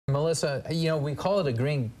Melissa, you know, we call it a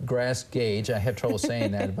green grass gauge. I have trouble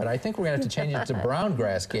saying that, but I think we're going to have to change it to brown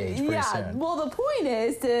grass gauge pretty soon. Well, the point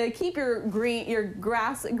is to keep your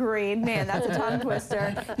grass green. Man, that's a tongue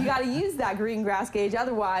twister. You got to use that green grass gauge.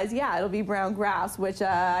 Otherwise, yeah, it'll be brown grass, which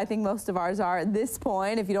I think most of ours are at this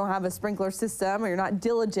point if you don't have a sprinkler system or you're not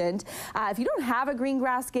diligent. If you don't have a green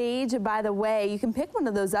grass gauge, by the way, you can pick one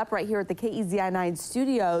of those up right here at the KEZI 9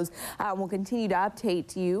 studios. We'll continue to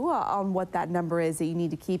update you on what that number is that you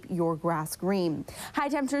need to keep your grass green. High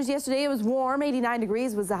temperatures yesterday, it was warm. 89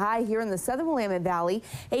 degrees was the high here in the southern Willamette Valley,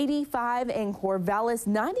 85 in Corvallis,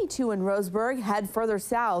 92 in Roseburg. Head further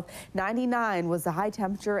south, 99 was the high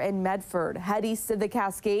temperature in Medford. Head east of the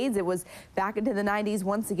Cascades, it was back into the 90s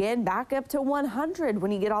once again, back up to 100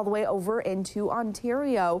 when you get all the way over into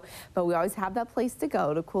Ontario. But we always have that place to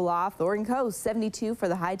go to cool off. The Oregon coast, 72 for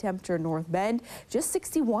the high temperature in North Bend, just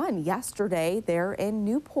 61 yesterday there in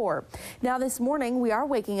Newport. Now this morning, we are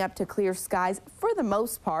waking up to clear skies for the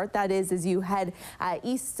most part. That is, as you head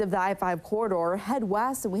east of the I-5 corridor, head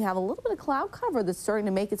west, and we have a little bit of cloud cover that's starting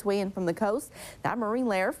to make its way in from the coast. That marine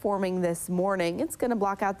layer forming this morning, it's going to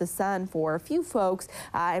block out the sun for a few folks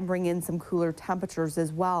and bring in some cooler temperatures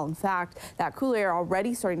as well. In fact, that cool air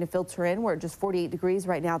already starting to filter in. We're at just 48 degrees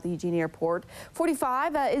right now at the Eugene Airport.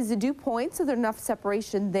 45 is the dew point, so there's enough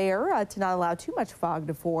separation there to not allow too much fog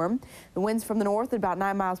to form. The winds from the north at about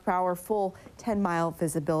 9 miles per hour, full 10-mile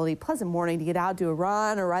visibility. Pleasant morning to get out, do a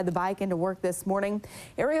run or ride the bike into work this morning.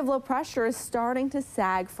 Area of low pressure is starting to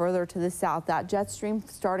sag further to the south. That jet stream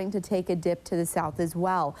starting to take a dip to the south as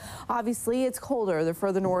well. Obviously, it's colder the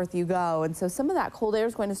further north you go, and so some of that cold air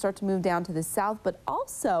is going to start to move down to the south, but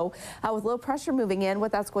also with low pressure moving in,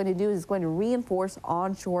 what that's going to do is it's going to reinforce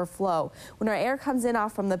onshore flow. When our air comes in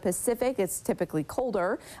off from the Pacific, it's typically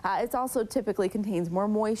colder. It also typically contains more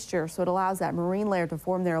moisture, so it allows that marine layer to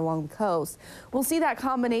form there along the coast. We'll see that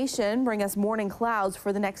combination bring us morning clouds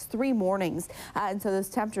for the next 3 mornings, and so those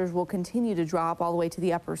temperatures will continue to drop all the way to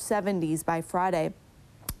the upper 70s by Friday.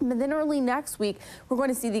 But then early next week, we're going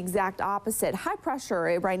to see the exact opposite. High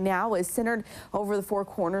pressure right now is centered over the Four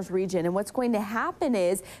Corners region. And what's going to happen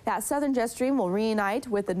is that southern jet stream will reunite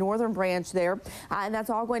with the northern branch there. And that's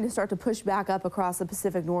all going to start to push back up across the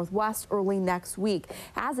Pacific Northwest early next week.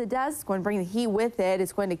 As it does, it's going to bring the heat with it.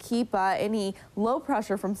 It's going to keep any low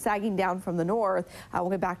pressure from sagging down from the north. We'll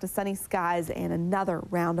get back to sunny skies and another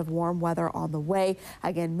round of warm weather on the way.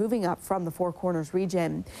 Again, moving up from the Four Corners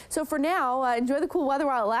region. So for now, enjoy the cool weather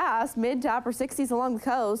while it lasts. Mid to upper 60s along the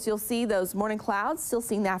coast. You'll see those morning clouds, still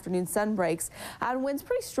seeing the afternoon sun breaks. Winds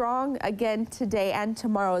pretty strong again today and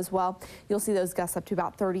tomorrow as well. You'll see those gusts up to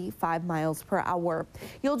about 35 miles per hour.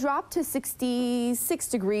 You'll drop to 66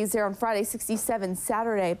 degrees there on Friday, 67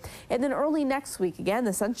 Saturday. And then early next week, again,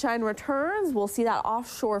 the sunshine returns. We'll see that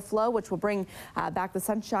offshore flow, which will bring back the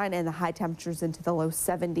sunshine and the high temperatures into the low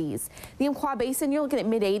 70s. The Umpqua Basin, you're looking at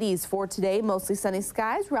mid 80s for today. Mostly sunny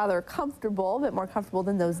skies, rather comfortable, a bit more comfortable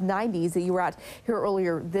than those 90s that you were at here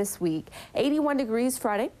earlier this week. 81 degrees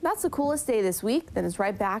Friday. That's the coolest day this week. Then it's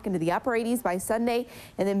right back into the upper 80s by Sunday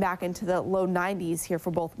and then back into the low 90s here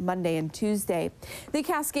for both Monday and Tuesday. The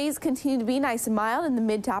Cascades continue to be nice and mild in the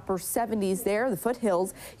mid to upper 70s there. The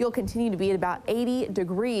foothills, you'll continue to be at about 80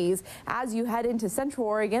 degrees. As you head into Central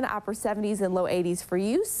Oregon, upper 70s and low 80s for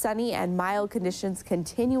you. Sunny and mild conditions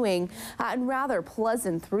continuing and rather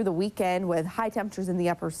pleasant through the weekend with high temperatures in the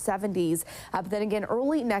upper 70s. But then again,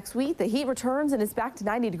 early next week, the heat returns and it's back to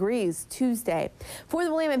 90 degrees Tuesday. For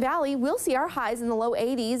the Willamette Valley, we'll see our highs in the low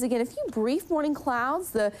 80s. Again, a few brief morning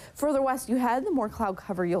clouds. The further west you head, the more cloud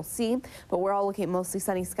cover you'll see. But we're all looking at mostly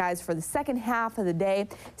sunny skies for the second half of the day.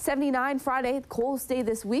 79 Friday, coolest day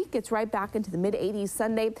this week. It's right back into the mid 80s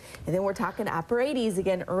Sunday. And then we're talking upper 80s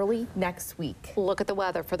again early next week. Look at the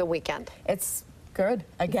weather for the weekend. It's good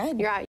again. You're right.